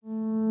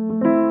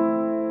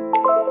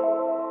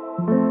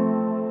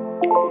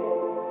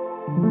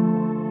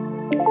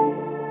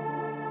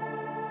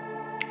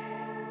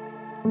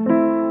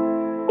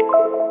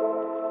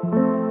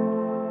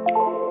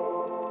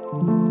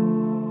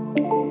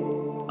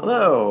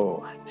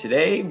Hello,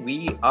 today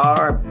we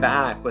are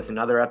back with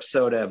another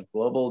episode of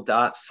Global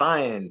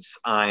Science.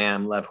 I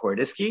am Lev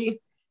Hordisky.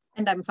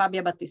 And I'm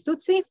Fabia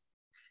Battistuzzi.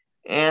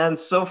 And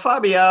so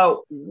Fabia,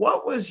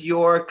 what was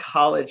your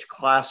college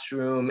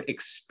classroom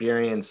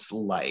experience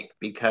like?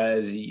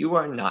 Because you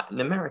are not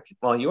an American.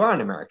 Well, you are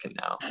an American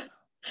now,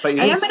 but you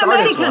didn't start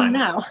as one.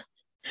 Now.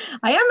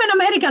 I am an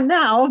American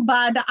now,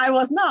 but I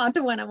was not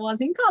when I was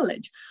in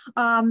college.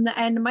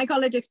 And my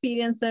college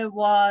experience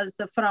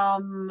was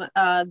from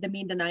the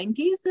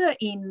mid-90s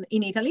in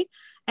Italy.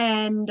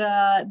 And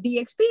the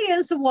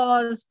experience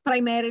was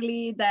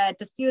primarily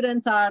that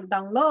students are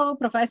down low,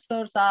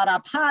 professors are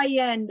up high,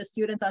 and the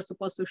students are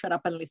supposed to shut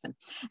up and listen.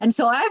 And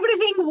so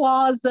everything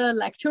was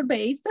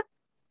lecture-based.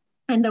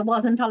 And there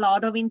wasn't a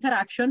lot of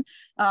interaction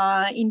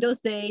in those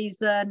days,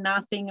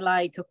 nothing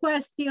like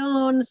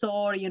questions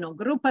or,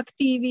 group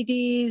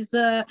activities.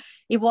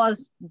 It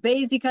was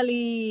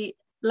basically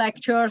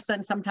lectures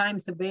and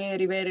sometimes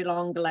very, very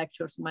long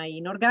lectures. My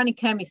inorganic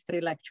chemistry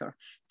lecture,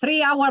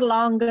 3 hour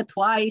long,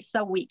 twice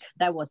a week.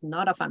 That was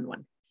not a fun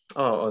one.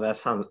 Oh, that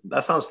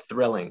sounds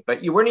thrilling.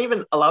 But you weren't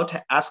even allowed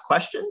to ask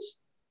questions?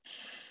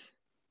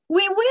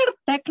 We were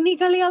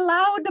technically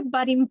allowed,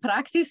 but in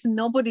practice,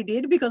 nobody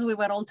did because we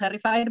were all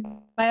terrified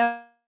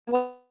by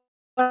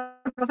our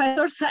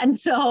professors. And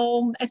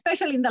so,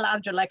 especially in the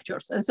larger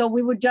lectures. And so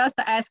we would just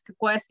ask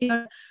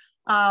questions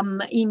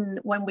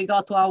when we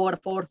got to our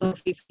fourth or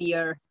fifth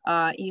year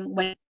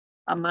when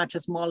a much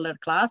smaller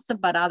class,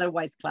 but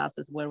otherwise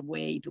classes were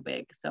way too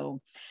big.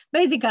 So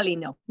basically,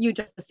 no, you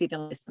just sit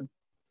and listen.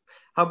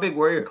 How big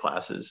were your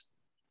classes?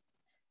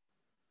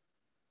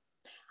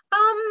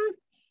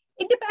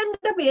 It depended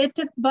a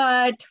bit,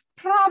 but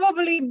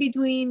probably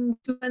between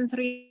 200 and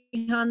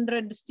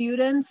 300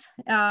 students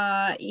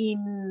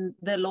in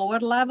the lower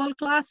level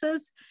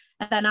classes,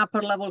 and then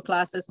upper level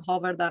classes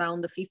hovered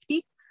around the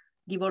 50,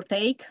 give or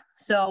take.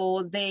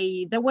 So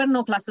there were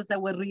no classes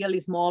that were really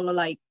small,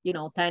 like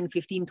 10,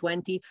 15,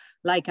 20,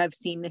 like I've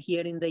seen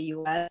here in the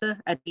US,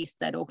 at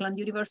least at Oakland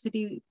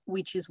University,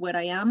 which is where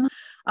I am.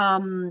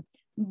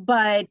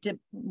 But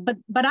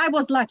I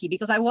was lucky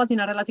because I was in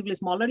a relatively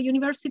smaller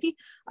university.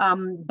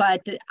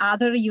 But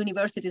other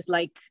universities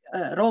like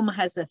Rome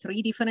has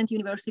 3 different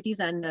universities,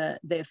 and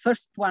the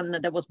first one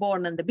that was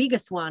born and the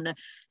biggest one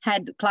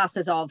had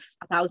classes of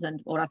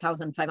 1,000 or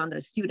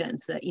 1,500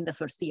 students in the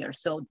first year.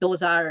 So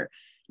those are,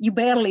 you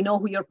barely know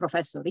who your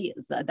professor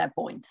is at that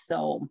point.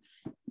 So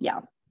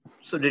yeah.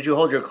 So did you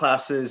hold your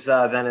classes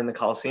then in the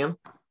Coliseum?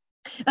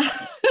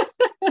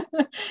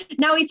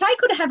 Now, if I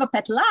could have a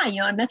pet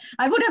lion,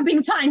 I would have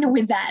been fine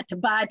with that.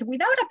 But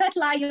without a pet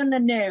lion,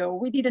 no,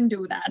 we didn't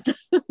do that.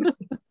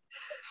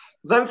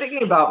 So I'm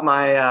thinking about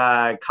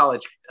my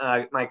college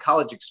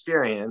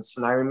experience,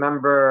 and I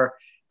remember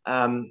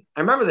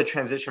the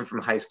transition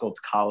from high school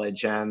to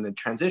college. And the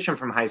transition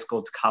from high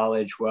school to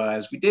college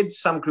was we did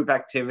some group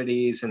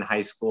activities in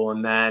high school,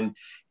 and then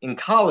in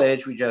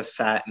college we just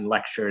sat in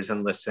lectures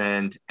and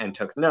listened and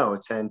took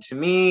notes. And to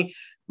me,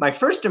 my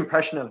first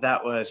impression of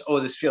that was, oh,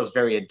 this feels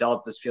very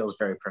adult, this feels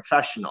very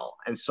professional.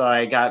 And so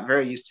I got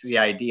very used to the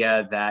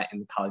idea that in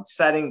the college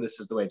setting, this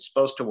is the way it's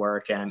supposed to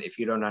work. And if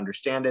you don't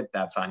understand it,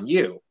 that's on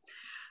you.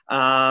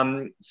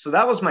 So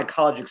that was my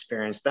college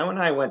experience. Then when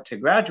I went to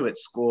graduate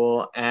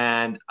school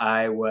and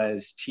I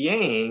was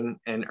TAing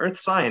an earth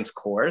science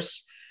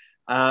course,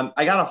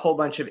 I got a whole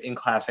bunch of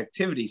in-class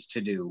activities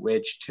to do,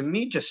 which to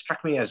me just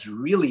struck me as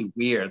really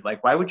weird.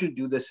 Like, why would you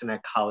do this in a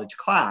college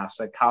class?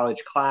 A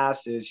college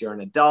class is you're an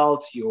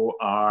adult, you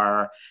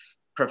are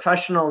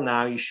professional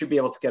now, you should be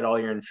able to get all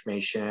your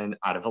information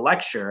out of a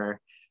lecture.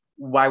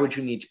 Why would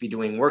you need to be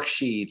doing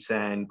worksheets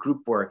and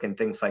group work and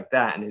things like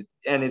that?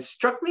 And it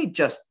struck me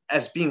just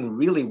as being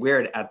really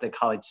weird at the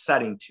college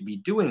setting to be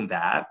doing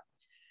that.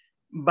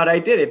 But I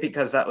did it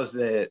because that was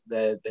the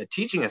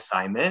teaching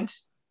assignment.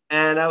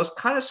 And I was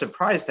kind of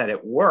surprised that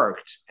it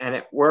worked, and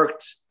it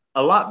worked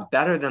a lot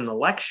better than the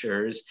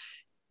lectures.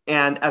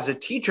 And as a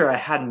teacher, I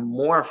had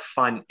more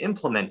fun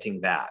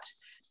implementing that.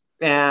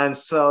 And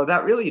so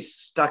that really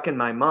stuck in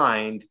my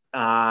mind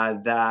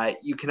that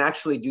you can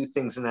actually do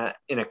things in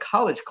a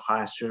college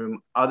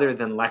classroom other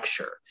than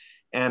lecture.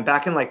 And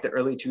back in like the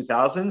early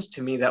 2000s,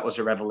 to me, that was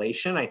a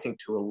revelation. I think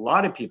to a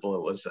lot of people,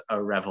 it was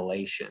a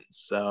revelation.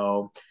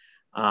 So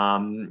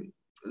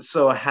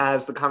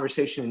has the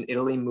conversation in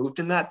Italy moved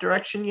in that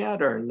direction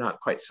yet, or not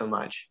quite so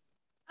much?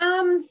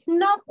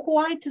 Not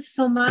quite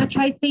so much.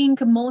 I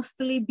think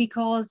mostly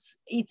because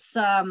it's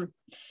a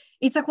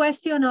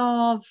question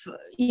of,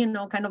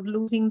 kind of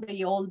losing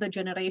the older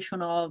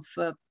generation of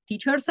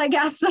teachers, I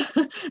guess,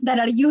 that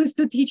are used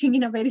to teaching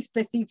in a very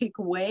specific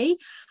way.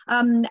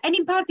 And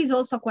in part is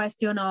also a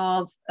question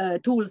of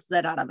tools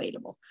that are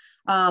available.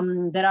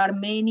 There are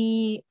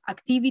many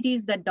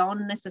activities that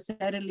don't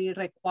necessarily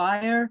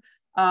require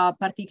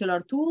particular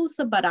tools,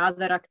 but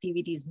other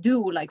activities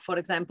do. Like, for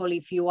example,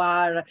 if you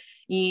are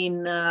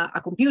in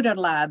a computer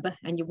lab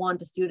and you want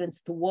the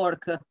students to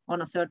work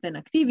on a certain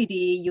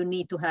activity, you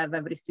need to have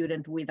every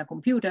student with a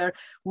computer,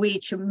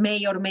 which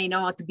may or may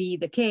not be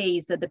the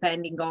case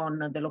depending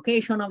on the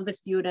location of the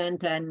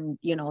student and,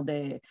 you know,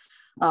 the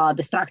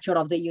structure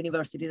of the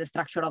university, the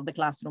structure of the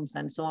classrooms,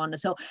 and so on.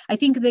 So I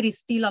think there is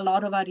still a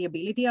lot of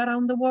variability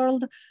around the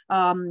world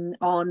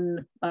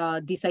on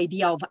this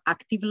idea of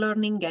active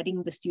learning,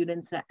 getting the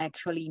students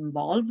actually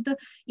involved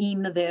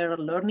in their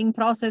learning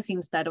process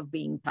instead of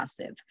being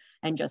passive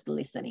and just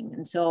listening.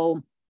 And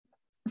so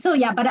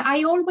yeah, but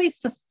I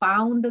always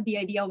found the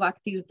idea of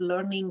active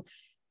learning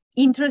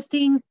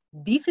interesting,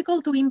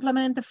 difficult to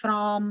implement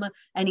from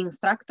an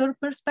instructor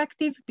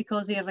perspective,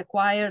 because it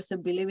requires,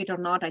 believe it or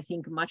not, I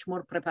think much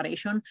more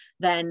preparation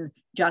than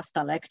just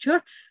a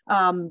lecture,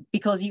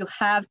 because you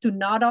have to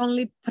not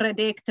only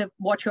predict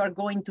what you are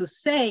going to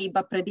say,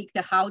 but predict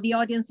how the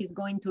audience is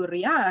going to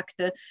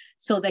react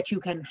so that you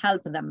can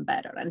help them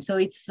better. And so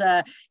it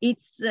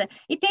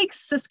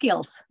takes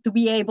skills to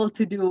be able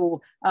to do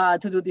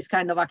this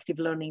kind of active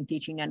learning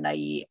teaching. And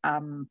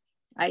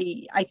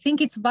I think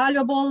it's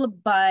valuable,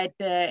 but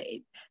there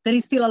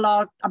is still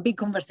a big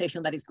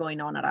conversation that is going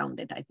on around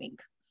it, I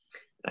think.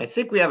 I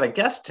think we have a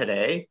guest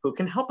today who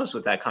can help us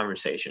with that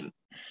conversation.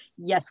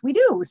 Yes, we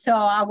do. So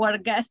our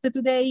guest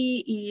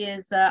today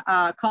is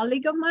a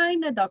colleague of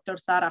mine, Dr.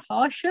 Sarah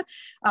Hosch.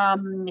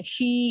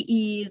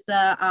 She is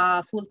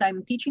a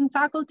full-time teaching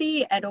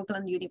faculty at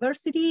Oakland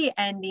University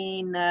and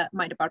in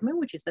my department,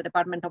 which is the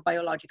Department of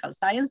Biological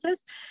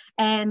Sciences.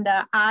 And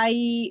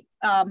I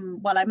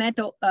met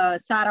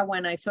Sarah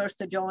when I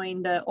first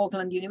joined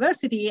Oakland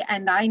University,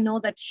 and I know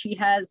that she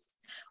has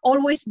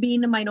always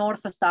been my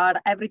North Star.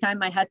 Every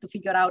time I had to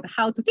figure out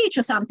how to teach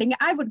something,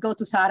 I would go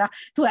to Sarah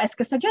to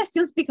ask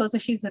suggestions because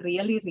she's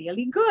really,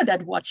 really good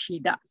at what she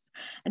does.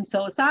 And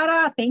so,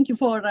 Sarah, thank you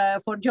for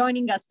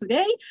joining us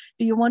today.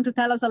 Do you want to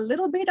tell us a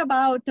little bit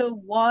about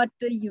what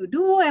you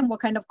do and what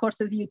kind of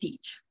courses you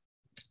teach?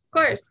 Of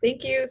course.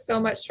 Thank you so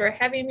much for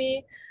having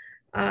me.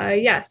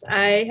 Yes,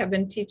 I have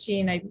been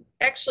teaching. I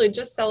actually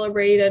just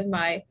celebrated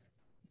my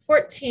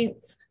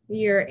 14th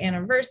year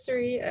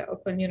anniversary at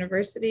Oakland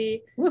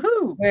University.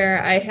 Woohoo!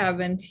 Where I have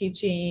been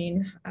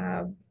teaching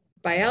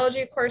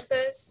biology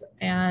courses,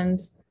 and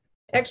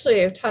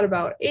actually I've taught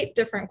about 8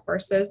 different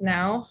courses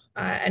now,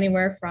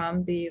 anywhere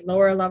from the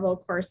lower level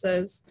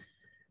courses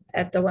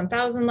at the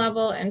 1000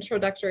 level,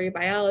 introductory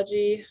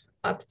biology,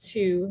 up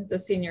to the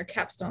senior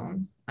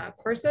capstone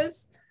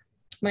courses.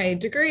 My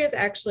degree is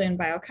actually in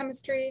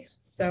biochemistry,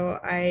 so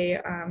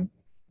I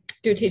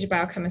do teach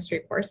biochemistry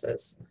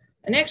courses.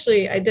 And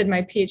actually, I did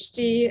my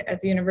PhD at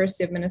the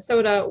University of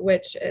Minnesota,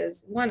 which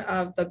is one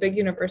of the big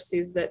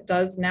universities that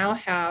does now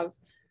have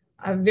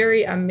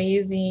very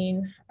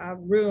amazing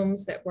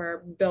rooms that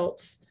were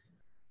built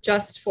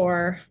just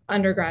for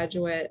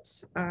undergraduate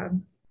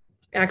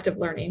active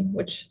learning,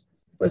 which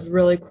was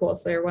really cool.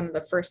 So they're one of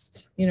the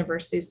first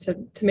universities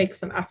to make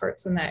some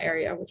efforts in that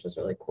area, which was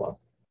really cool.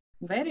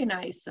 Very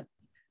nice.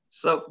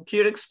 So can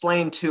you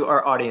explain to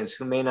our audience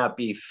who may not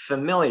be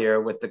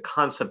familiar with the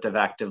concept of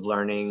active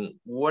learning,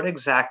 what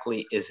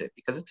exactly is it?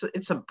 Because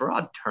it's a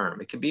broad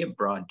term. It could be a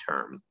broad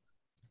term.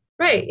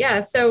 Right,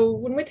 yeah. So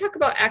when we talk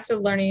about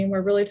active learning,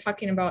 we're really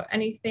talking about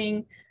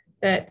anything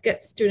that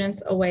gets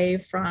students away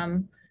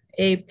from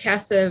a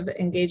passive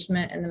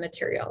engagement in the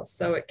material.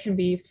 So it can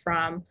be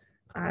from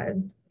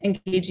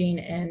engaging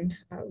in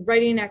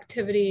writing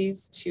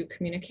activities to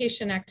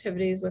communication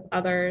activities with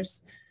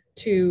others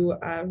to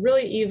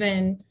really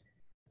even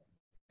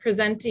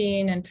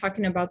presenting and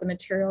talking about the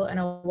material in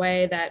a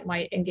way that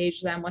might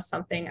engage them with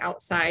something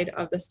outside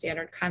of the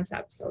standard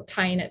concept. So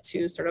tying it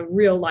to sort of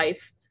real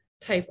life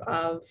type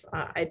of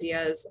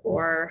ideas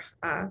or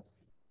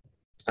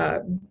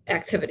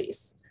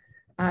activities.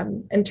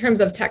 In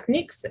terms of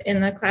techniques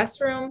in the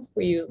classroom,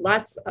 we use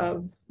lots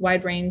of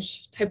wide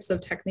range types of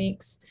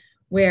techniques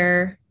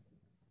where,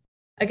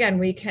 again,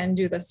 we can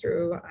do this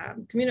through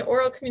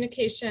oral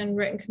communication,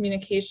 written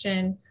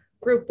communication,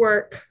 group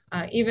work,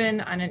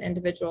 even on an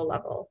individual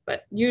level.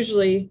 But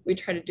usually we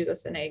try to do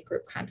this in a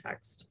group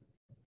context.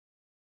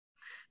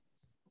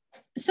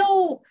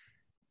 So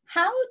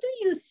how do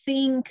you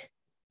think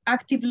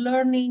active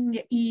learning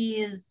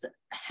is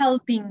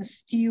helping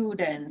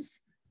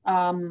students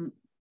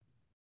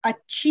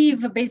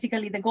achieve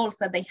basically the goals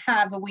that they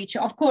have, which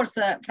of course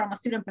from a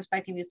student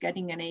perspective is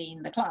getting an A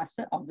in the class,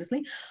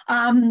 obviously,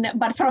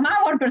 but from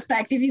our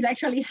perspective is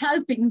actually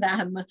helping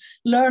them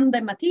learn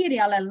the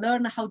material and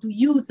learn how to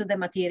use the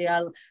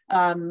material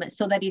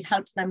so that it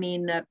helps them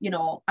in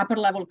upper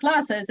level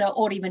classes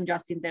or even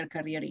just in their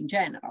career in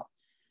general?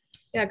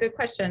 Yeah, good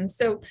question.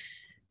 So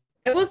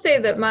I will say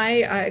that my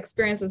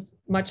experience is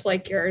much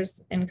like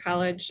yours in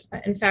college.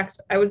 In fact,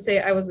 I would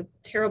say I was a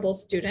terrible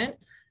student.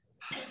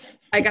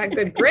 I got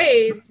good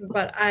grades,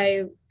 but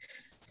I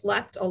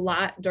slept a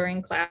lot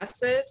during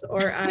classes,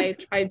 or I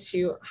tried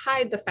to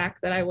hide the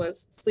fact that I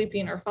was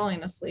sleeping or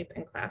falling asleep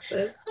in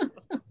classes,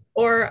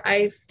 or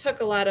I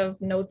took a lot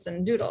of notes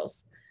and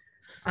doodles.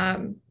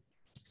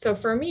 So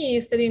for me,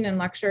 sitting in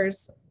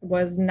lectures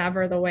was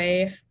never the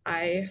way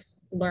I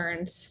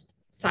learned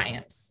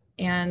science.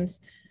 And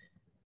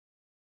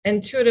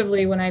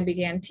intuitively, when I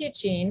began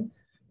teaching,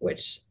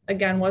 which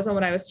again wasn't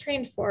what I was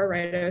trained for,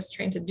 right? I was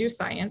trained to do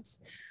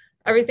science.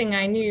 Everything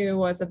I knew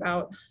was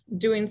about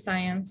doing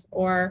science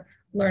or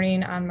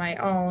learning on my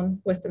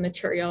own with the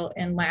material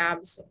in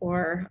labs,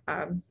 or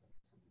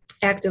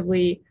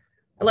actively,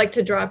 I like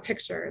to draw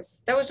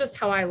pictures. That was just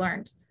how I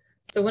learned.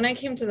 So when I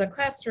came to the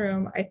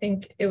classroom, I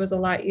think it was a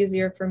lot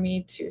easier for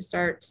me to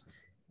start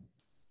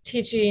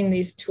teaching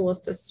these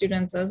tools to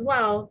students as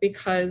well,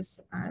 because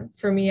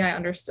for me, I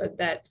understood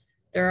that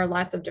there are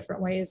lots of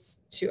different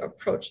ways to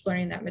approach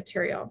learning that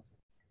material.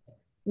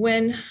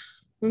 When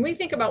we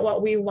think about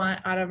what we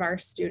want out of our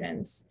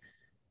students,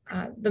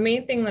 the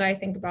main thing that I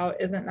think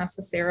about isn't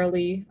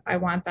necessarily I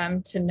want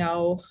them to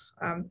know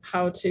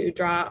how to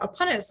draw a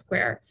Punnett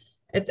square.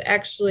 It's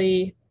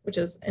actually, which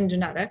is in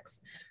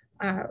genetics,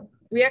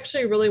 we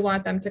actually really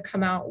want them to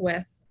come out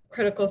with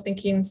critical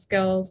thinking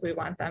skills. We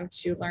want them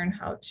to learn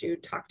how to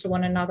talk to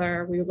one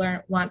another. We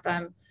want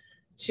them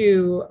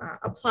to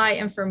apply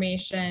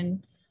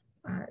information,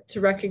 to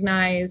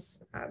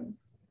recognize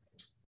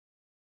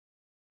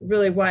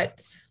really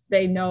what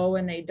they know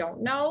and they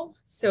don't know,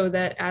 so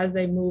that as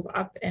they move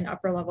up in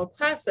upper level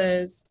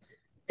classes,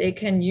 they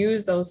can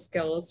use those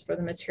skills for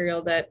the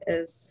material that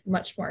is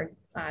much more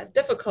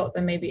difficult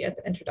than maybe at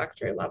the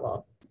introductory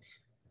level.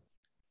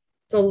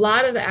 So a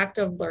lot of the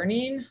active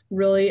learning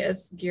really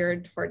is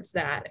geared towards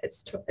that.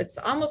 It's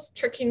almost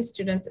tricking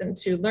students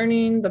into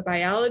learning the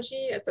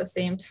biology at the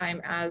same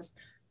time as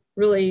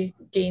really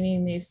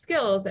gaining these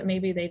skills that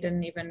maybe they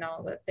didn't even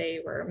know that they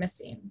were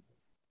missing.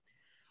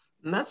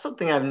 And that's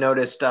something I've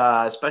noticed,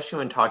 especially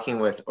when talking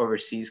with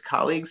overseas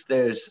colleagues.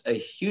 There's a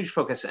huge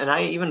focus, and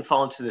I even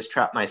fall into this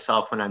trap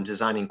myself when I'm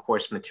designing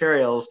course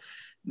materials,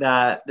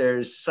 that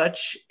there's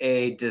such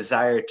a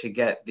desire to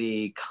get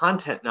the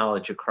content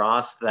knowledge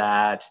across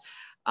that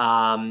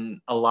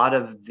a lot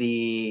of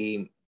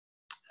the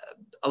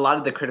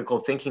critical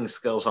thinking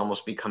skills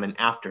almost become an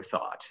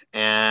afterthought.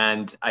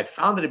 And I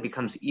found that it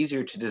becomes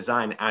easier to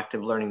design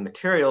active learning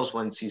materials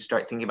once you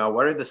start thinking about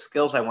what are the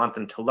skills I want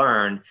them to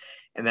learn,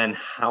 and then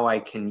how I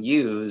can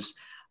use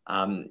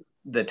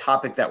the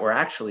topic that we're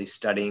actually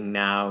studying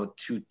now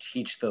to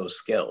teach those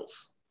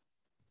skills.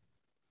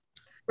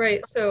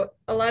 Right, so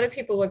a lot of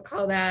people would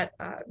call that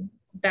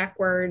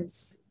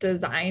backwards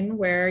design,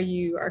 where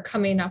you are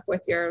coming up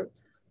with your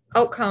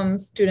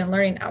outcomes, student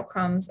learning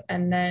outcomes,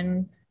 and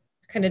then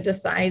kind of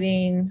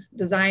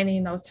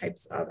designing those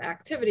types of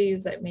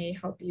activities that may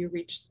help you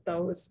reach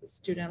those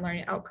student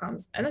learning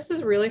outcomes. And this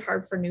is really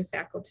hard for new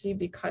faculty,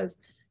 because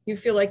you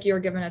feel like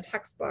you're given a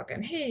textbook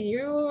and, hey,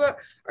 you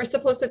are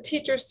supposed to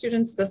teach your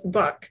students this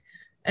book.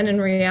 And in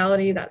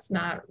reality, that's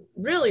not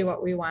really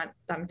what we want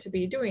them to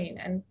be doing.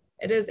 And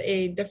it is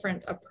a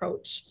different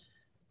approach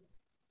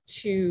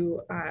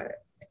to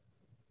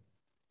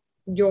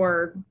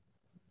your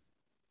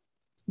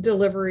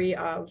delivery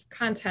of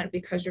content,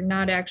 because you're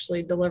not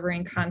actually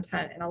delivering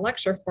content in a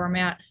lecture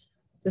format.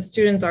 The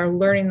students are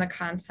learning the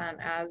content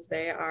as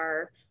they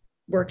are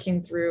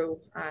working through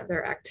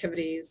their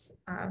activities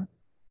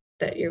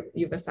that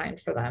you've assigned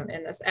for them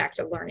in this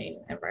active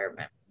learning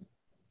environment.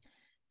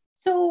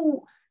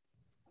 So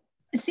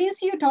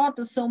since you taught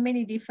so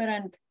many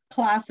different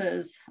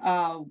classes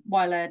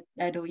while at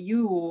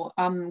OU,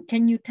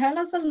 can you tell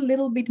us a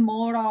little bit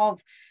more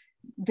of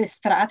the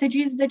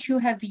strategies that you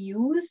have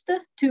used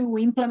to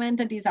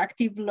implement these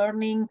active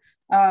learning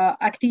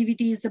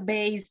activities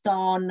based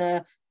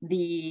on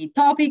the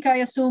topic, I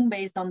assume,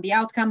 based on the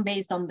outcome,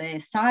 based on the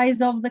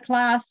size of the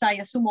class? I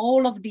assume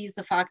all of these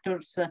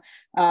factors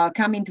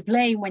come into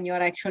play when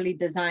you're actually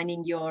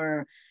designing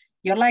your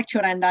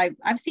lecture. And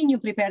I've seen you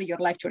prepare your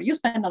lecture. You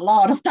spend a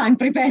lot of time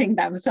preparing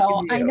them.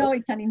 So I know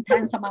it's an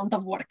intense amount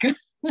of work.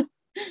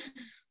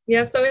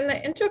 Yeah, so in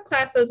the intro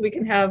classes, we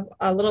can have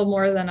a little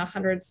more than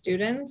 100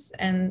 students.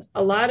 And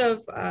a lot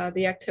of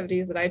the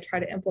activities that I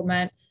try to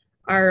implement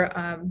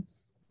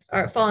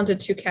fall into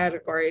two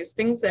categories: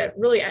 things that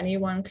really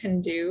anyone can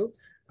do.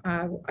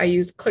 I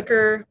use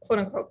clicker, quote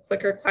unquote,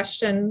 clicker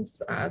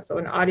questions. So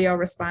an audio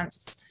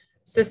response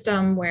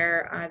system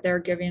where they're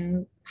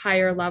giving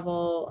higher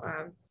level,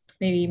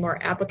 maybe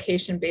more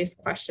application-based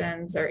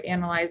questions, or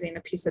analyzing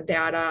a piece of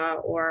data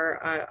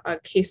or a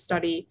case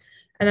study.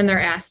 And then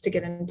they're asked to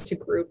get into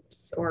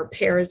groups or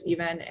pairs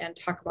even and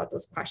talk about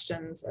those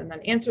questions and then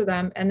answer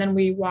them. And then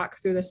we walk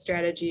through the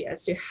strategy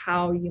as to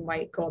how you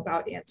might go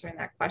about answering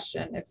that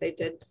question if they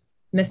did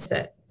miss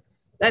it.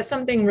 That's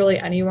something really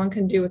anyone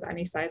can do with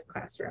any size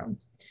classroom.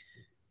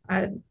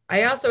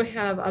 I also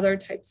have other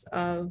types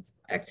of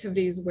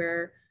activities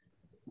where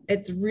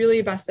it's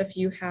really best if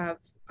you have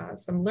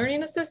some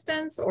learning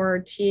assistants or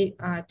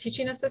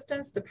teaching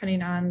assistants,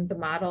 depending on the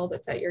model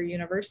that's at your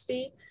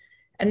university.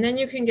 And then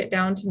you can get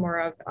down to more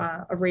of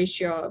a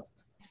ratio of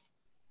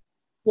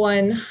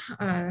one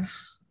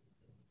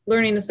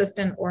learning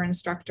assistant or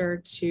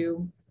instructor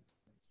to,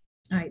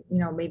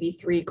 maybe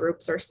 3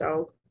 groups or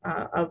so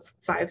of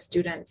 5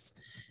 students.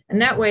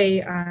 And that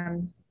way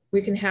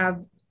we can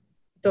have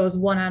those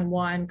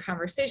one-on-one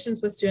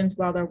conversations with students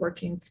while they're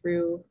working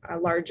through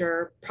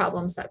larger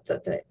problem sets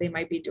that they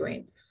might be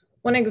doing.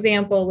 One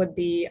example would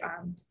be,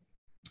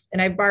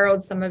 and I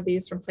borrowed some of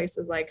these from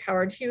places like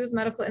Howard Hughes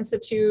Medical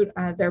Institute.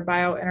 Their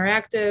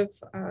biointeractive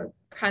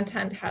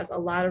content has a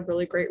lot of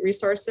really great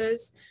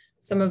resources.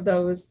 Some of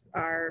those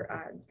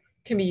are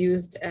can be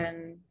used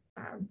in,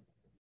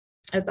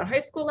 at the high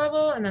school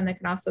level, and then they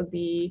can also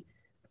be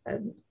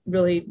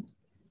really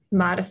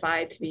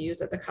modified to be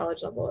used at the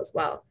college level as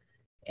well.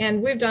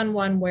 And we've done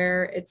one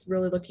where it's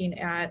really looking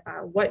at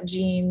what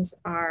genes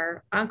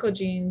are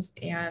oncogenes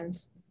and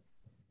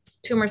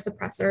tumor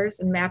suppressors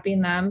and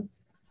mapping them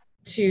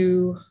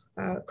to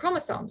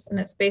chromosomes. And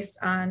it's based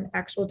on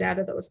actual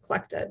data that was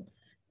collected.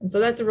 And so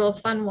that's a real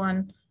fun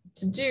one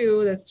to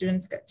do. The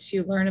students get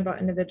to learn about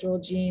individual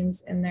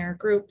genes in their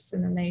groups,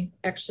 and then they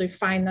actually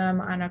find them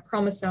on a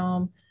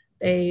chromosome.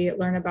 They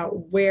learn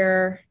about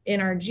where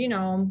in our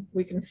genome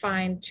we can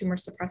find tumor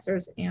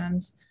suppressors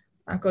and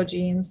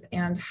oncogenes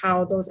and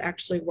how those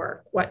actually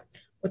work,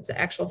 what's the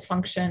actual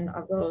function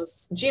of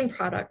those gene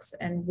products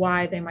and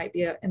why they might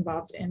be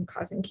involved in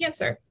causing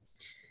cancer.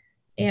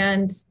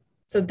 And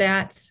so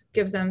that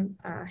gives them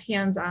a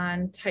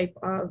hands-on type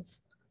of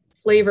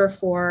flavor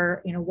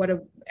for, what it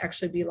would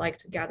actually be like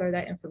to gather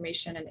that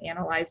information and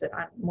analyze it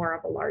on more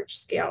of a large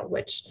scale,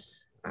 which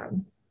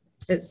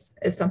is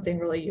something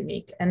really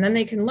unique. And then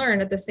they can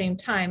learn at the same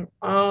time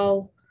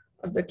all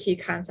of the key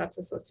concepts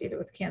associated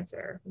with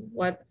cancer.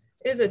 What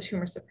is a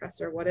tumor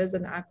suppressor? What is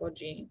an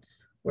oncogene?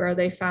 Where are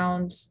they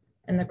found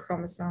in the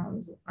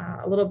chromosomes?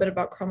 A little bit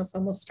about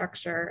chromosomal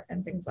structure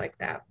and things like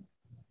that.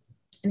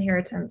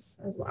 Inheritance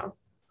as well.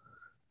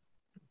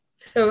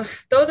 So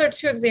those are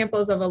two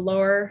examples of a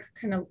lower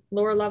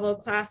level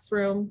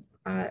classroom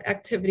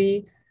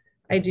activity.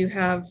 I do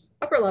have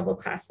upper level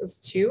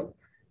classes too.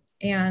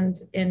 And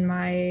in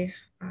my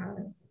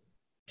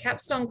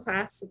capstone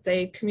class, it's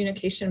a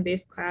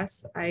communication-based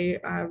class. I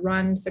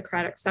run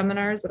Socratic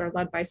seminars that are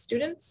led by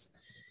students,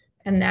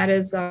 and that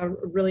is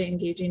really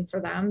engaging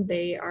for them.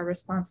 They are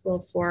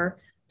responsible for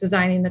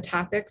designing the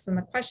topics and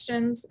the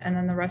questions, and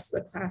then the rest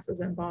of the class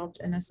is involved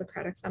in a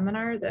Socratic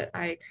seminar that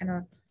I kind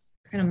of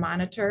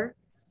monitor.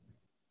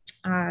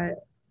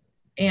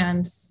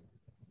 And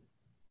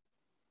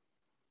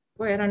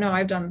boy, I don't know,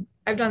 I've done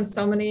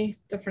so many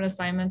different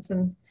assignments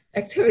and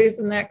activities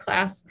in that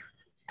class,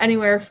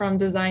 anywhere from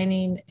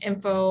designing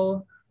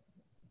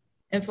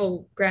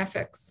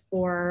infographics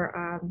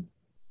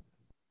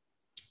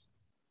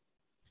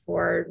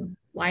for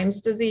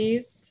Lyme's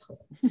disease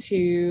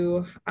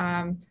to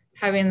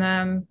having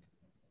them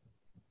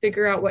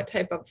figure out what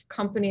type of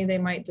company they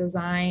might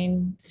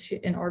design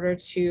in order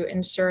to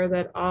ensure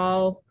that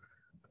all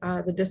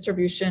the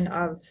distribution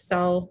of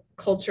cell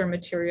culture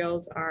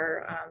materials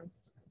are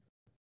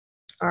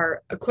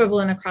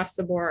equivalent across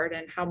the board,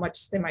 and how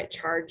much they might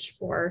charge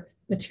for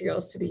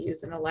materials to be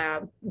used in a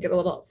lab, get a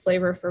little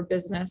flavor for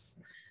business.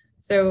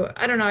 So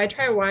I don't know, I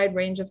try a wide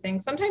range of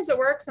things. Sometimes it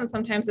works and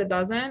sometimes it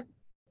doesn't.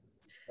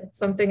 It's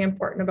something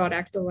important about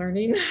active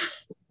learning.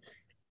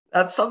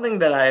 That's something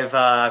that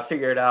I've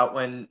figured out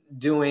when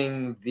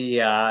doing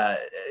the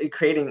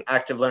creating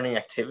active learning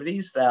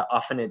activities, that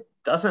often it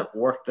doesn't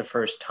work the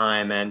first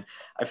time. And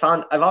I've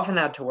often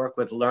had to work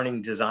with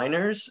learning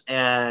designers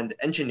and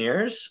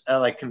engineers,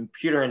 like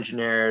computer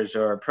engineers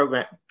or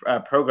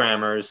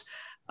programmers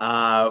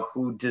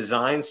who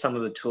design some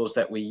of the tools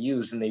that we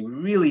use. And they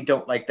really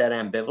don't like that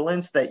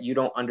ambivalence that you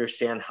don't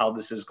understand how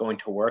this is going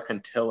to work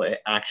until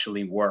it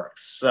actually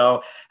works.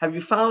 So have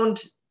you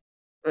found,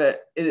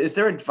 is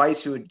there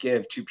advice you would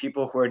give to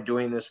people who are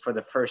doing this for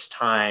the first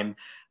time,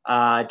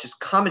 just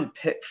common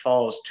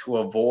pitfalls to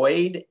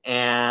avoid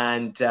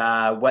and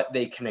what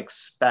they can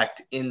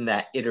expect in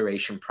that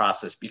iteration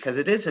process? Because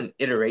it is an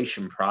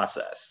iteration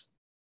process.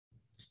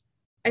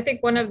 I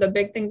think one of the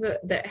big things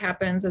that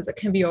happens is it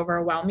can be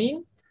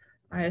overwhelming,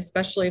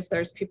 especially if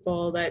there's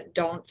people that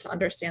don't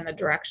understand the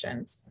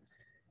directions.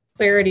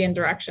 Clarity in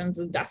directions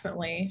is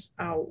definitely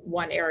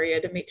one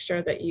area to make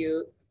sure that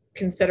you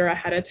consider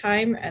ahead of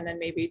time and then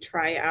maybe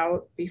try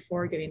out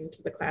before getting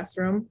into the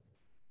classroom.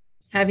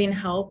 Having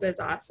help is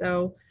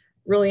also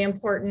really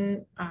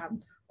important.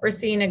 We're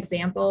seeing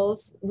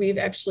examples. We've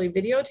actually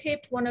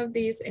videotaped one of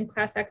these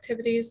in-class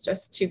activities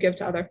just to give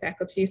to other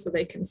faculty so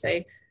they can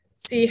see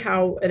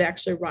how it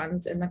actually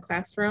runs in the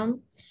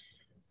classroom.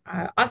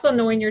 Also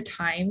knowing your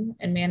time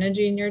and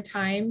managing your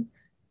time.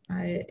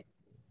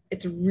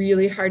 It's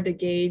really hard to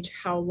gauge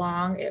how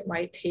long it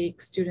might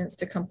take students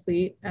to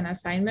complete an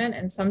assignment.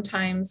 And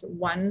sometimes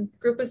one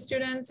group of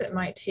students, it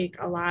might take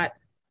a lot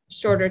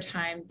shorter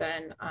time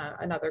than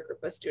another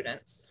group of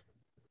students,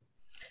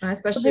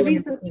 especially when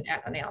you're looking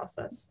at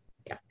analysis.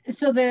 Yeah.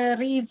 So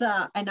there is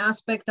an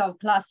aspect of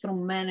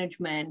classroom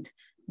management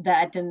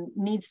that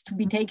needs to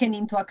be taken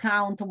into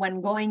account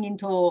when going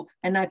into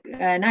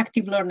an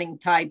active learning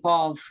type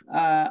of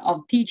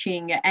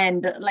teaching.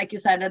 And like you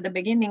said at the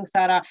beginning,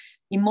 Sarah,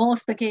 in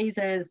most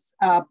cases,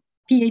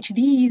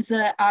 PhDs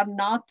are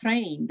not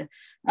trained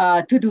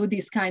to do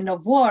this kind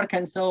of work.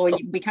 And so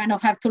we kind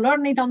of have to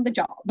learn it on the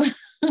job.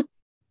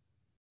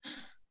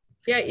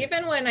 Yeah,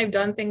 even when I've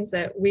done things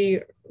that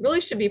we really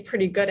should be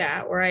pretty good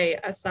at, where I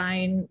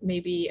assign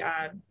maybe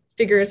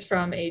figures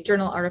from a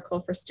journal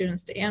article for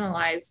students to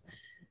analyze,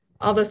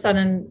 all of a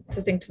sudden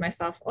to think to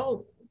myself,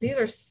 oh, these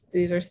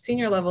are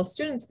senior level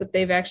students, but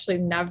they've actually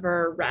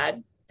never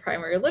read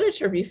primary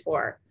literature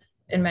before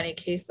in many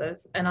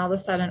cases. And all of a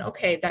sudden,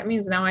 okay, that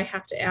means now I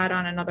have to add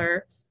on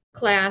another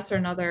class or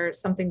another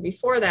something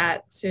before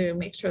that to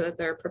make sure that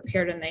they're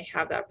prepared and they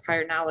have that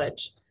prior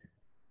knowledge.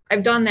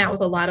 I've done that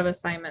with a lot of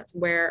assignments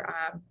where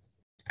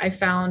I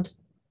found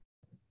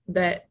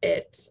that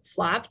it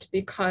flopped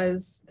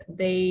because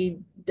they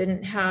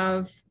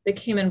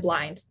came in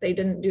blind. They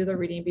didn't do the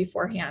reading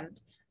beforehand.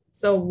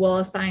 So we'll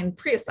assign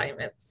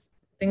pre-assignments,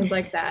 things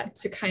like that,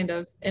 to kind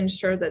of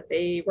ensure that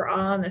they were all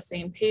on the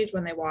same page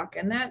when they walk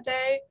in that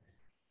day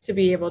to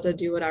be able to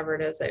do whatever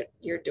it is that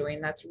you're doing.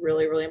 That's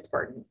really, really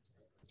important.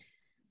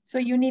 So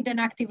you need an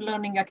active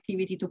learning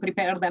activity to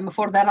prepare them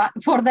for their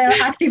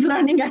active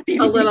learning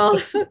activity. A little.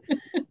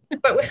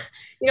 But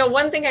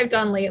one thing I've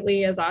done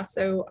lately is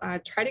also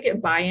try to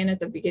get buy-in at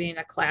the beginning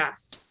of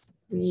class.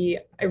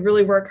 I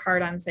really work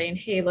hard on saying,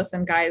 hey,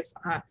 listen, guys,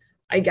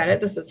 I get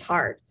it. This is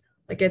hard.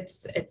 Like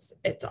it's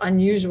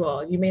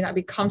unusual. You may not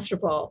be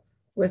comfortable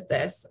with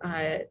this.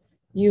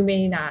 You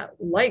may not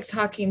like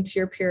talking to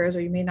your peers,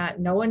 or you may not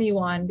know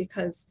anyone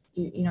because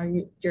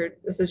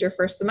this is your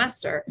first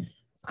semester.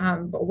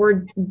 But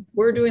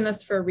we're doing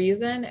this for a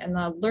reason, and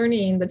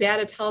the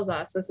data tells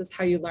us this is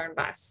how you learn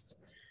best.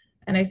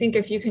 And I think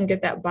if you can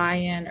get that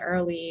buy-in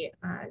early,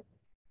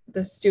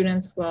 the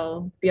students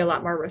will be a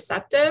lot more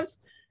receptive,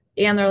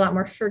 and they're a lot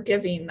more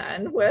forgiving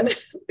then when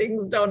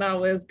things don't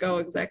always go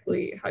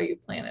exactly how you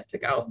plan it to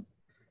go.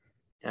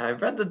 Yeah,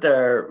 I've read that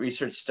there are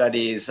research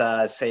studies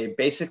say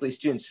basically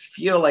students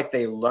feel like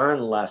they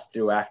learn less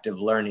through active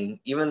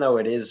learning, even though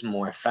it is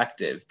more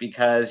effective,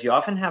 because you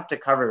often have to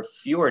cover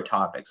fewer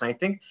topics. And I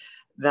think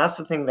that's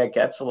the thing that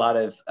gets a lot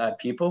of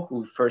people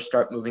who first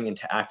start moving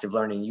into active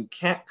learning. You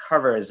can't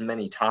cover as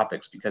many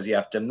topics because you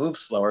have to move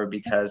slower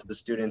because the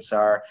students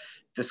are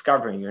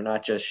discovering. You're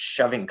not just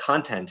shoving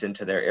content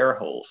into their ear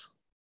holes.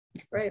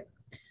 Right.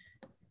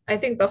 I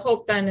think the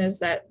hope then is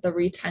that the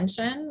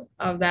retention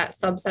of that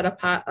subset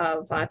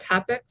of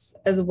topics,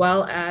 as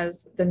well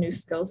as the new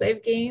skills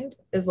they've gained,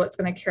 is what's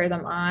going to carry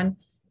them on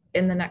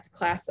in the next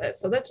classes.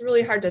 So that's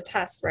really hard to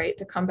test, right?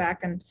 To come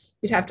back, and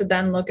you'd have to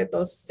then look at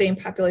those same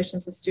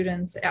populations of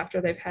students after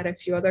they've had a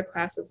few other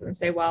classes and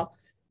say, well,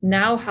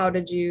 now how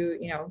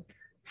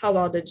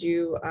well did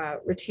you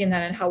retain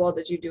that, and how well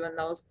did you do in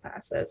those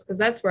classes? Because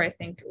that's where I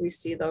think we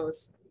see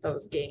those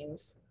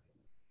gains.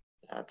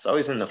 It's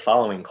always in the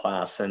following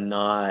class and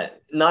not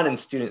in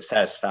student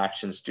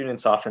satisfaction.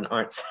 Students often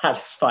aren't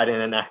satisfied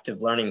in an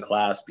active learning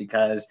class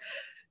because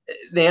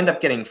they end up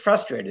getting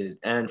frustrated,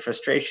 and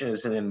frustration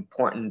is an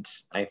important,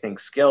 I think,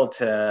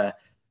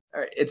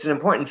 it's an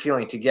important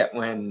feeling to get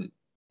when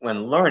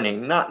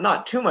learning,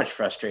 not too much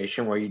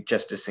frustration where you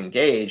just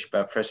disengage,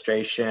 but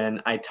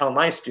frustration, I tell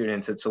my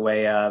students, it's a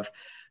way of,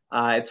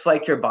 it's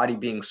like your body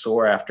being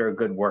sore after a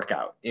good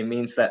workout. It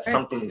means that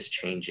something is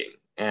changing.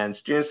 And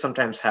students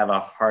sometimes have a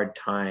hard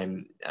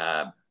time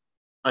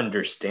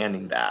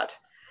understanding that.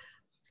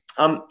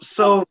 Oh,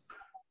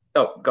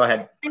 go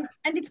ahead. And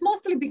it's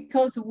mostly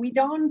because we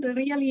don't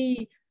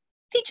really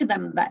teach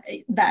them that,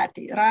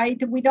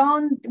 right? We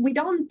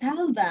don't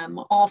tell them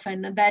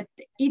often that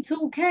it's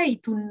okay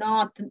to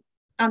not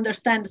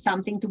understand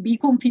something, to be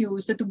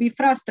confused, to be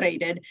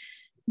frustrated,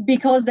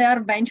 because they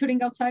are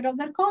venturing outside of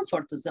their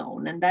comfort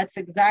zone. And that's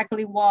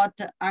exactly what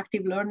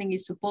active learning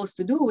is supposed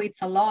to do.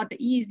 It's a lot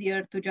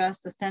easier to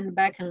just stand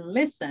back and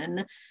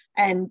listen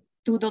and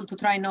doodle to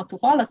try not to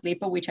fall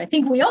asleep, which I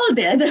think we all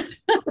did.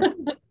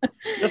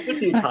 Just a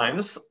few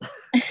times.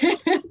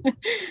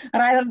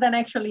 Rather than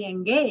actually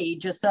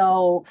engage.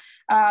 So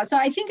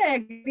I think I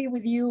agree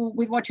with you,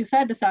 with what you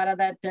said, Sarah,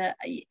 that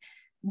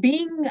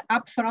being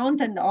upfront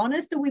and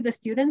honest with the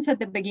students at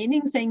the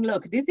beginning, saying,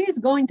 look, this is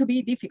going to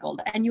be difficult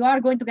and you are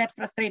going to get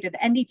frustrated,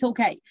 and it's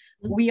okay.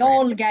 We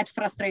all get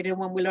frustrated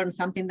when we learn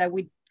something that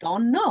we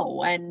don't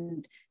know.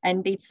 And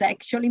it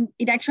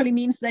actually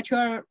means that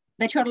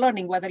you're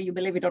learning, whether you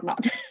believe it or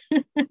not.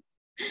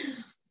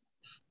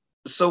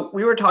 So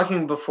we were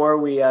talking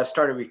before we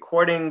started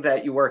recording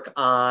that you work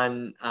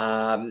on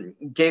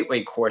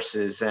gateway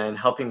courses and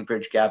helping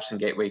bridge gaps in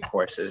gateway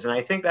courses. And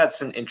I think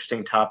that's an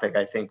interesting topic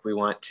I think we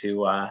want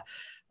to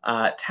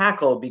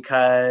tackle,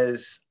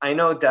 because I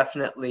know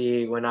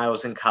definitely when I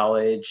was in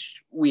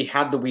college, we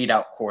had the weed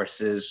out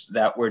courses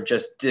that were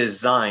just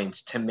designed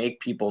to make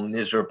people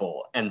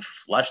miserable and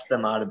flush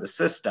them out of the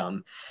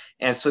system.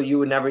 And so you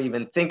would never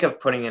even think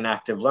of putting an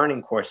active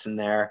learning course in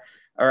there,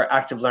 or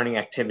active learning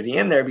activity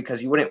in there,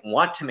 because you wouldn't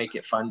want to make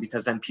it fun,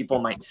 because then people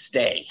might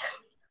stay.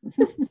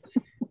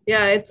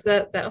 Yeah, it's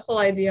that whole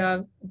idea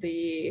of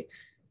the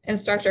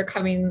instructor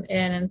coming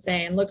in and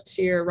saying, look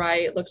to your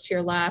right, look to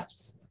your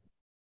left.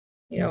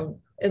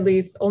 at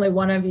least only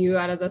one of you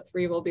out of the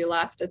 3 will be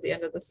left at the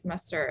end of the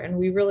semester.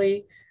 And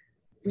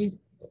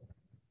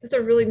it's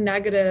a really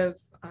negative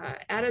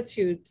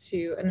attitude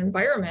to an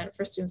environment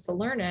for students to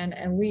learn in.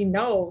 And we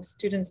know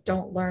students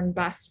don't learn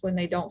best when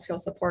they don't feel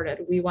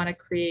supported. We want to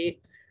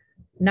create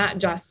not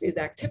just these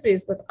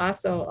activities, but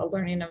also a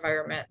learning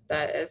environment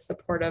that is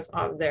supportive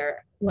of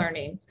their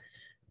learning.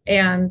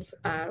 And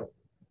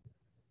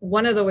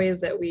one of the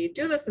ways that we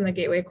do this in the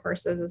Gateway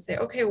courses is say,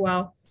 okay,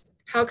 well,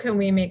 how can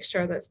we make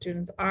sure that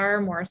students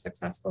are more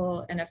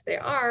successful? And if they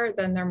are,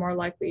 then they're more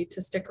likely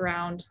to stick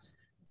around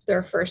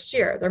their first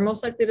year. They're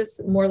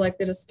more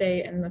likely to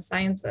stay in the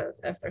sciences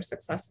if they're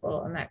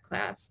successful in that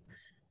class.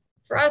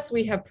 For us,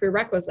 we have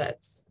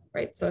prerequisites,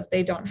 right? So if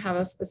they don't have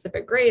a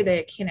specific grade,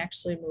 they can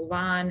actually move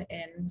on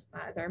in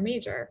their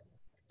major.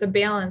 It's a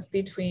balance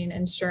between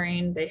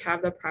ensuring they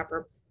have the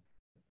proper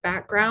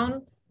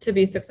background to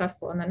be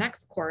successful in the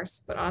next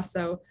course, but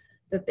also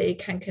that they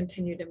can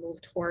continue to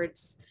move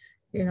towards,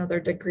 their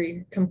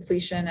degree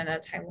completion in a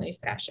timely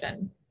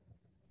fashion.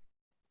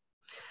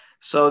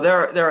 So there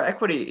are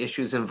equity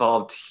issues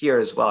involved here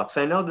as well, because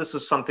I know this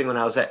was something when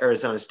I was at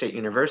Arizona State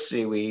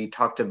University, we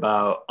talked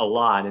about a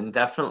lot, and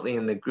definitely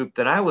in the group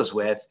that I was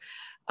with,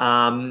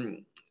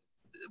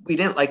 we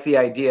didn't like the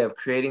idea of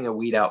creating a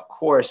weed out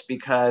course,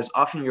 because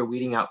often you're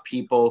weeding out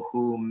people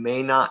who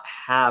may not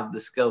have the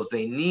skills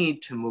they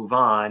need to move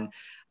on,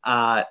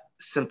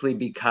 simply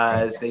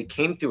because they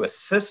came through a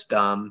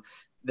system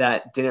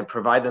that didn't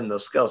provide them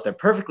those skills. They're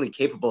perfectly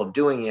capable of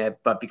doing it,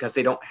 but because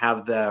they don't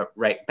have the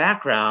right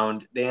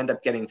background, they end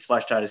up getting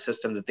flushed out of a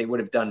system that they would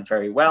have done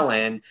very well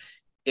in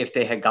if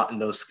they had gotten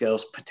those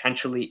skills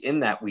potentially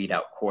in that weed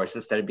out course,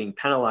 instead of being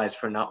penalized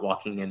for not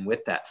walking in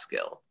with that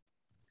skill.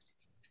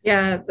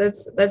 Yeah,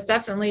 that's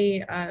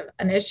definitely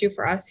an issue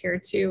for us here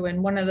too.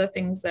 And one of the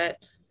things that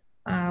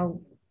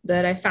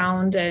I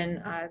found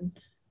in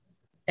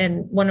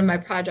one of my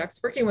projects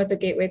working with the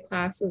Gateway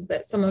class is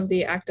that some of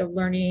the active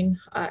learning,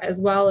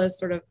 as well as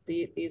sort of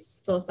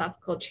these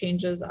philosophical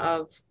changes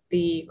of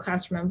the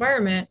classroom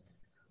environment,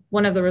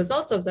 one of the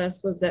results of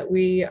this was that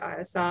we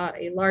saw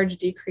a large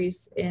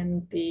decrease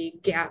in the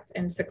gap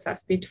in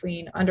success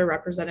between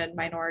underrepresented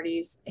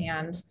minorities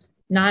and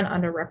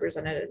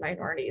non-underrepresented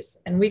minorities.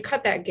 And we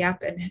cut that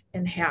gap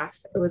in half.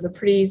 It was a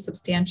pretty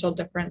substantial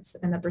difference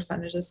in the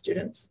percentage of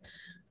students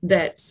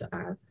that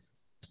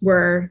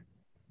were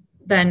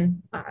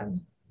then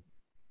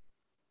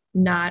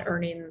not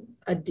earning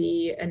a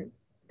D and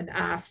an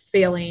F,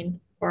 failing,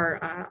 or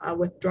a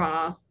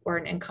withdraw or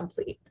an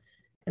incomplete.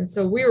 And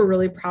so we were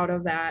really proud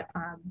of that.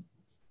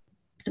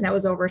 And that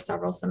was over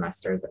several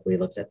semesters that we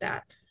looked at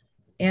that.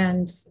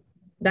 And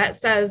that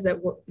says that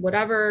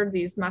whatever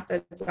these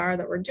methods are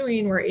that we're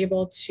doing, we're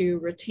able to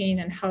retain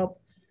and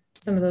help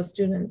some of those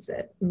students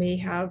that may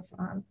have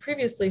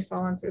previously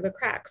fallen through the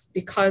cracks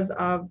because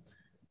of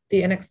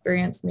the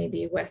inexperience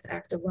maybe with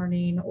active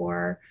learning,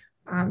 or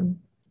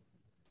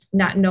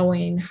not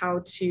knowing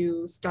how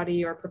to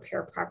study or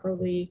prepare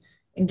properly,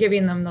 and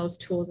giving them those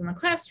tools in the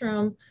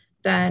classroom,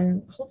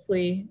 then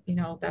hopefully,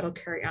 that'll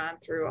carry on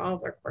through all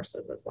of their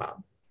courses as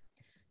well.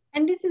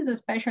 And this is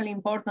especially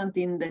important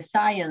in the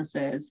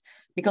sciences,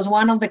 because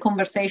one of the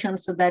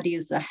conversations that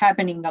is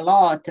happening a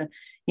lot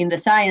in the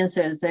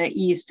sciences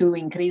is to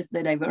increase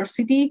the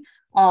diversity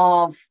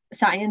of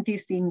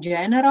scientists in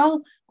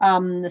general,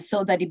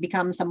 so that it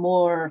becomes a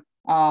more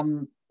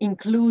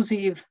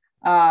inclusive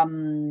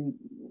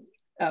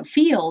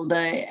field.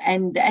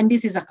 And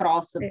this is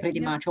across pretty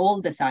much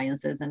all the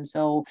sciences. And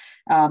so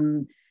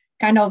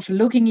kind of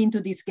looking into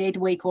these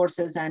gateway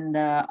courses and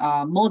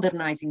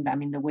modernizing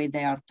them in the way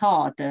they are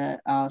taught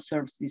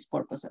serves this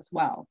purpose as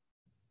well.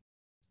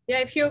 Yeah, I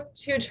have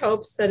huge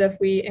hopes that if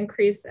we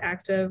increase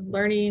active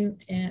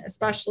learning,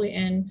 especially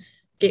in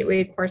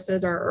gateway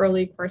courses or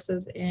early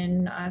courses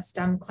in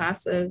STEM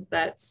classes,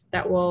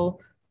 that will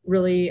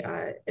really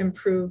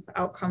improve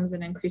outcomes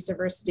and increase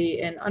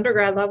diversity in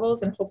undergrad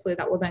levels. And hopefully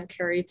that will then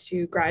carry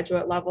to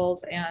graduate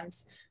levels and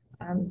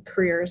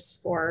careers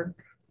for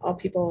all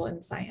people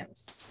in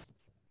science.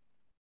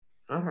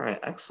 All right,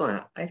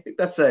 excellent. I think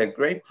that's a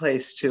great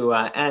place to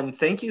end.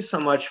 Thank you so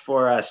much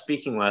for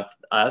speaking with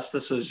us.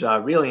 This was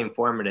really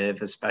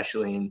informative,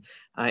 especially in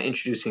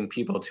introducing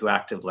people to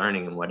active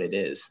learning and what it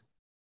is.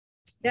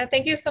 Yeah,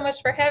 thank you so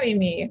much for having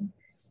me.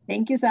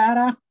 Thank you,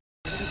 Sarah.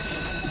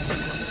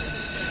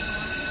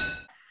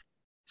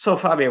 So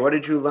Fabia, what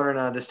did you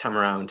learn this time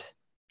around?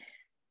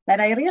 That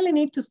I really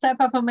need to step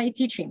up on my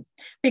teaching,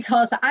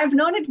 because I've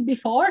known it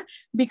before,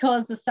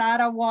 because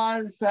Sarah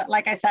was,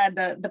 like I said,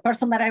 the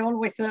person that I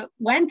always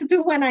went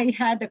to when I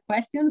had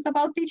questions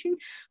about teaching.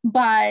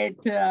 But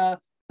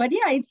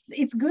yeah,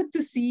 it's good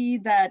to see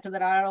that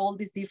there are all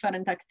these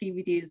different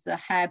activities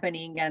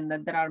happening, and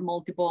that there are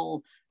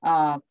multiple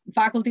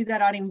faculty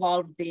that are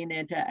involved in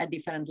it at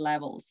different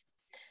levels.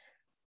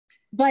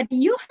 But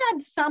you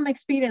had some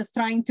experience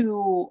trying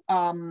to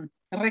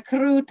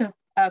recruit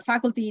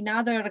faculty in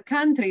other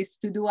countries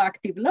to do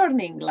active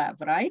learning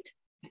lab, right?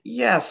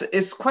 Yes,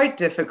 it's quite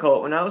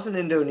difficult. When I was in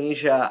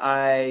Indonesia,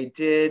 I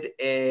did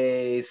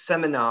a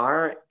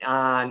seminar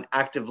on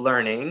active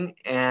learning.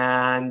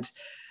 And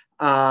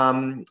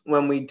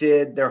when we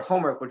did their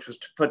homework, which was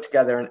to put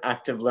together an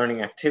active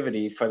learning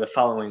activity for the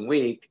following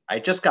week, I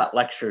just got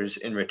lectures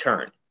in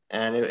return.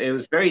 And it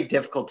was very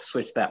difficult to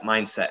switch that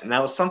mindset. And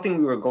that was something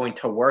we were going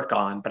to work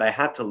on, but I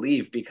had to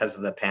leave because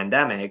of the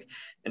pandemic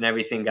and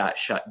everything got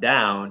shut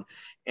down.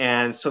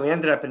 And so we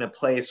ended up in a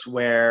place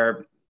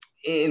where,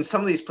 in some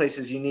of these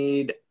places, you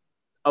need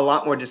a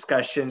lot more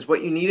discussions.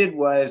 What you needed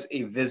was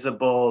a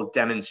visible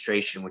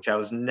demonstration, which I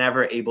was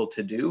never able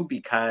to do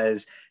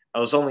because I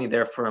was only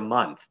there for a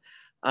month.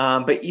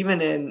 But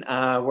even in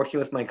working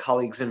with my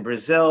colleagues in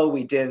Brazil,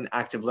 we did an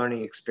active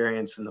learning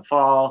experience in the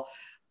fall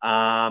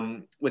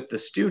with the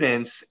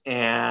students.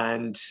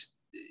 And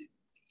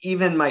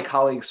even my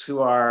colleagues who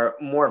are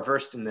more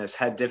versed in this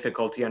had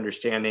difficulty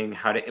understanding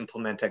how to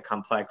implement a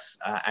complex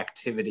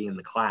activity in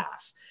the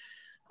class.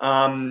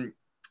 Um,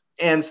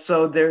 and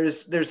so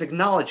there's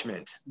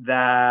acknowledgement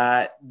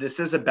that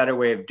this is a better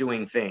way of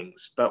doing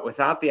things, but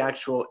without the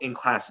actual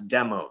in-class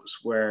demos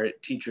where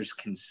teachers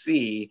can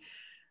see,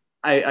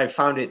 I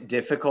found it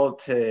difficult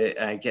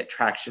to get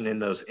traction in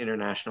those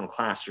international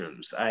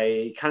classrooms.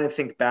 I kind of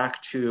think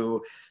back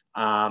to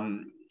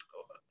an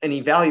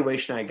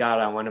evaluation I got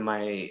on one of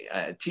my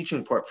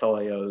teaching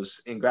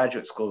portfolios in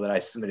graduate school that I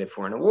submitted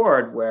for an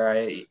award, where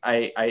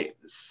I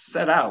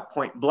set out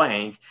point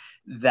blank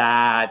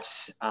that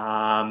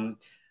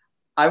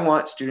I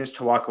want students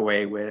to walk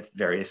away with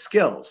various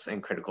skills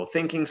and critical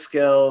thinking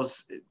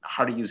skills,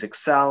 how to use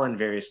Excel and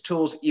various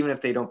tools, even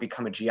if they don't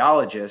become a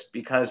geologist,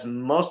 because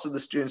most of the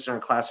students in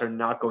our class are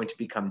not going to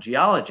become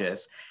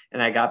geologists.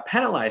 And I got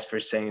penalized for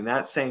saying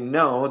that, saying,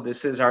 no,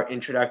 this is our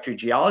introductory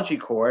geology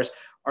course.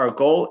 Our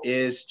goal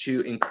is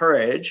to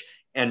encourage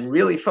and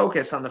really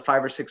focus on the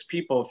 5 or 6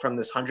 people from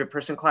this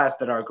 100-person class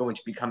that are going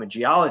to become a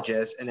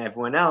geologist, and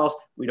everyone else,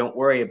 we don't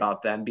worry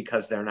about them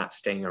because they're not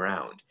staying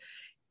around.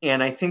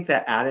 And I think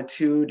that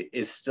attitude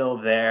is still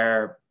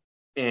there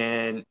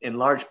in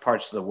large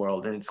parts of the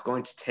world. And it's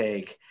going to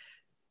take,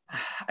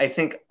 I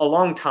think, a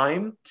long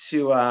time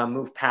to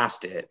move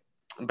past it.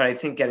 But I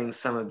think getting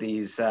some of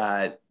these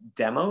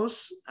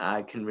demos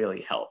can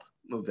really help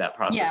move that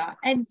process.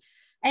 Yeah,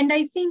 and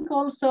I think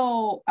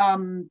also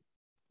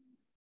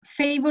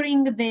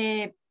favoring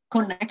the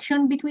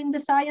connection between the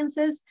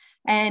sciences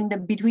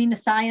and between the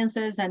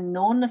sciences and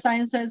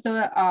non-sciences,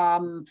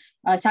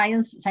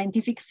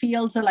 scientific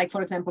fields, like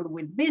for example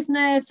with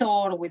business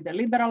or with the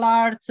liberal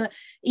arts,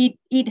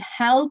 it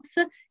helps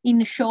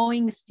in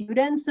showing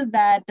students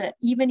that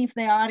even if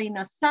they are in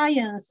a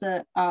science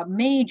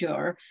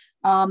major,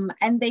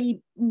 and they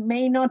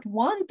may not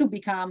want to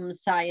become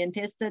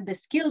scientists, the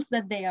skills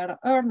that they are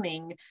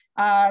earning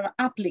are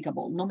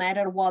applicable no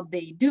matter what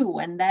they do.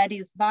 And that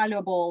is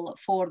valuable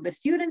for the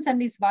students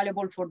and is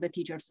valuable for the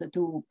teachers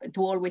to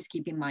always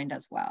keep in mind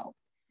as well.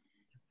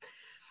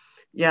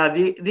 Yeah,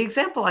 the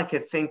example I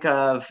could think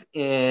of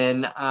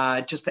in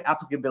just the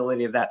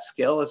applicability of that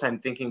skill is I'm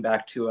thinking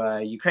back to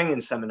a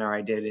Ukrainian seminar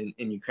I did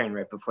in Ukraine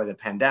right before the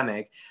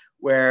pandemic,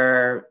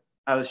 where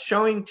I was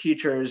showing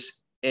teachers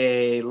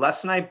a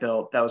lesson I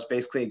built that was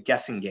basically a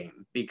guessing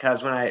game.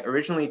 Because when I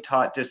originally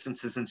taught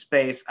distances in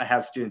space, I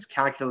had students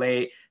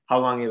calculate how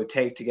long it would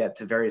take to get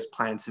to various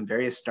planets and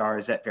various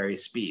stars at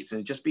various speeds.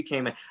 And it just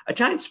became a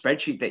giant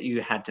spreadsheet that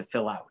you had to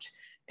fill out.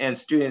 And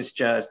students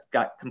just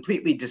got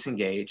completely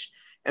disengaged.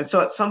 And so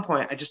at some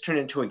point, I just turned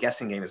it into a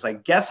guessing game. It's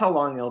like, guess how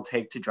long it'll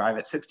take to drive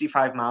at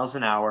 65 miles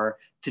an hour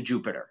to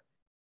Jupiter.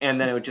 And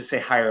then it would just say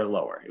higher or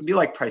lower. It'd be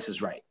like Price is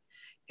Right.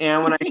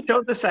 And when I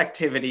showed this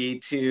activity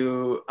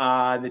to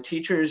the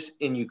teachers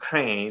in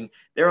Ukraine,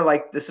 they were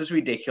like, this is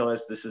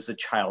ridiculous. This is a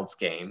child's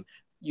game.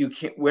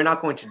 We're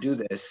not going to do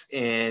this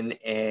in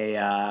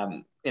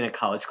a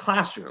college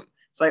classroom.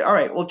 It's like, all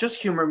right, well,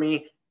 just humor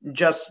me.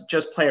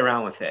 Just play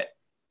around with it.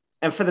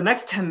 And for the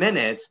next 10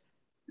 minutes,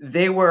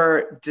 they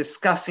were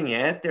discussing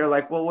it. They're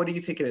like, well, what do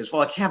you think it is?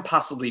 Well, it can't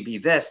possibly be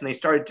this. And they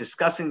started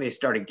discussing, they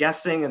started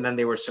guessing, and then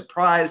they were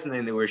surprised, and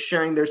then they were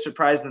sharing their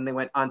surprise, and then they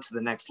went on to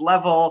the next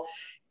level.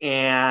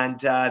 And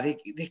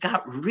they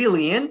got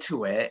really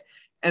into it.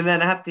 And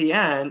then at the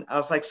end, I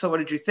was like, so what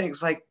did you think?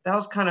 It's like, that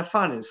was kind of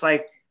fun. It's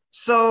like,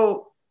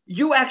 so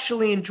you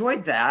actually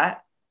enjoyed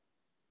that.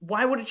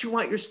 Why wouldn't you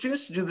want your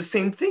students to do the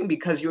same thing?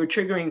 Because you were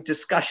triggering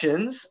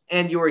discussions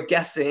and you were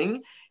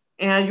guessing,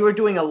 and you were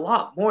doing a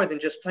lot more than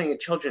just playing a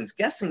children's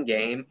guessing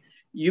game.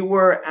 You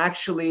were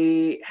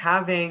actually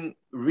having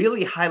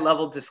really high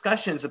level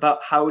discussions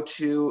about how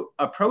to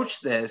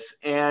approach this.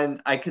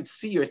 And I could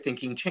see your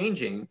thinking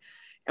changing.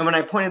 And when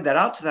I pointed that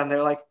out to them,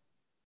 they're like,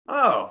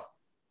 oh,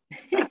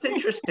 that's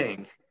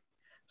interesting.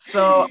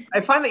 So I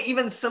find that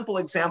even simple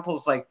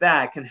examples like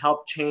that can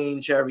help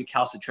change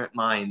recalcitrant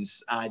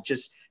minds,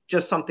 just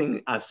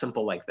something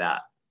simple like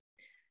that.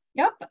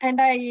 Yep. And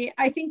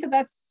I think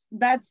that's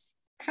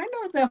kind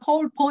of the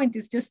whole point,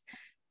 is just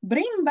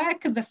bring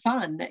back the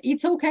fun.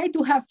 It's okay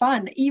to have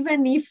fun,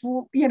 even if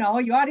you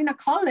are in a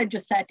college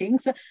setting.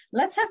 So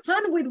let's have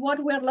fun with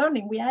what we're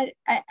learning. We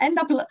end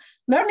up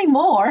learning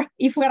more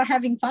if we're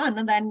having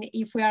fun than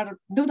if we are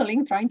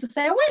doodling, trying to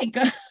stay awake.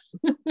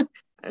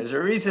 There's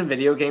a reason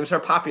video games are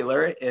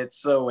popular.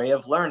 It's a way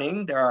of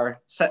learning. There are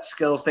set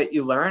skills that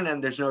you learn,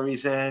 and there's no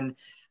reason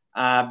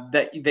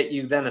that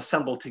you then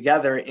assemble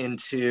together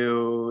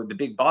into the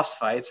big boss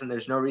fights. And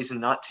there's no reason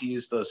not to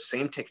use those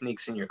same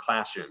techniques in your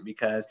classroom,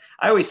 because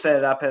I always set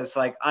it up as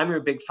like, I'm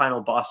your big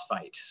final boss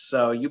fight.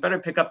 So you better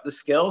pick up the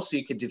skills so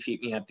you can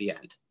defeat me at the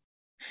end.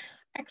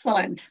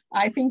 Excellent.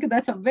 I think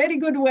that's a very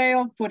good way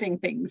of putting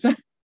things.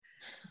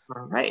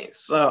 All right.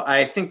 So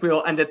I think we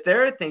will end it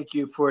there. Thank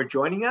you for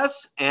joining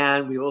us,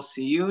 and we will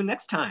see you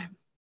next time.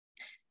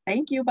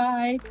 Thank you.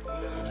 Bye.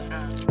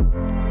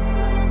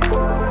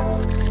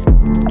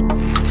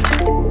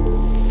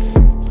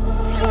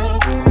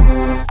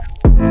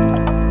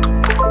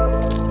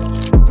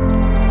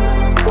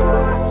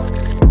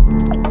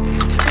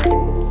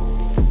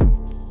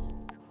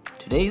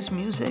 Today's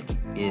music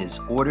is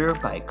Order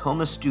by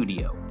Coma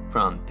Studio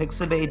from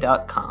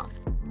Pixabay.com.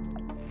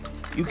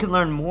 You can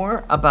learn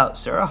more about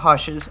Sarah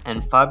Hosch's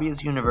and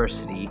Fabia's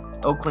university,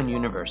 Oakland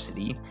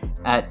University,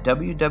 at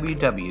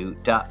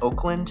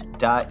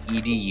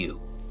www.oakland.edu.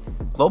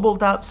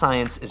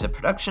 Global.Science is a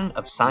production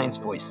of Science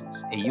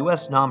Voices, a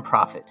U.S.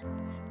 nonprofit.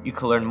 You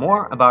can learn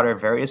more about our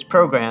various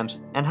programs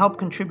and help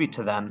contribute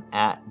to them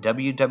at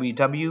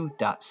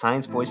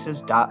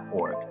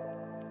www.sciencevoices.org.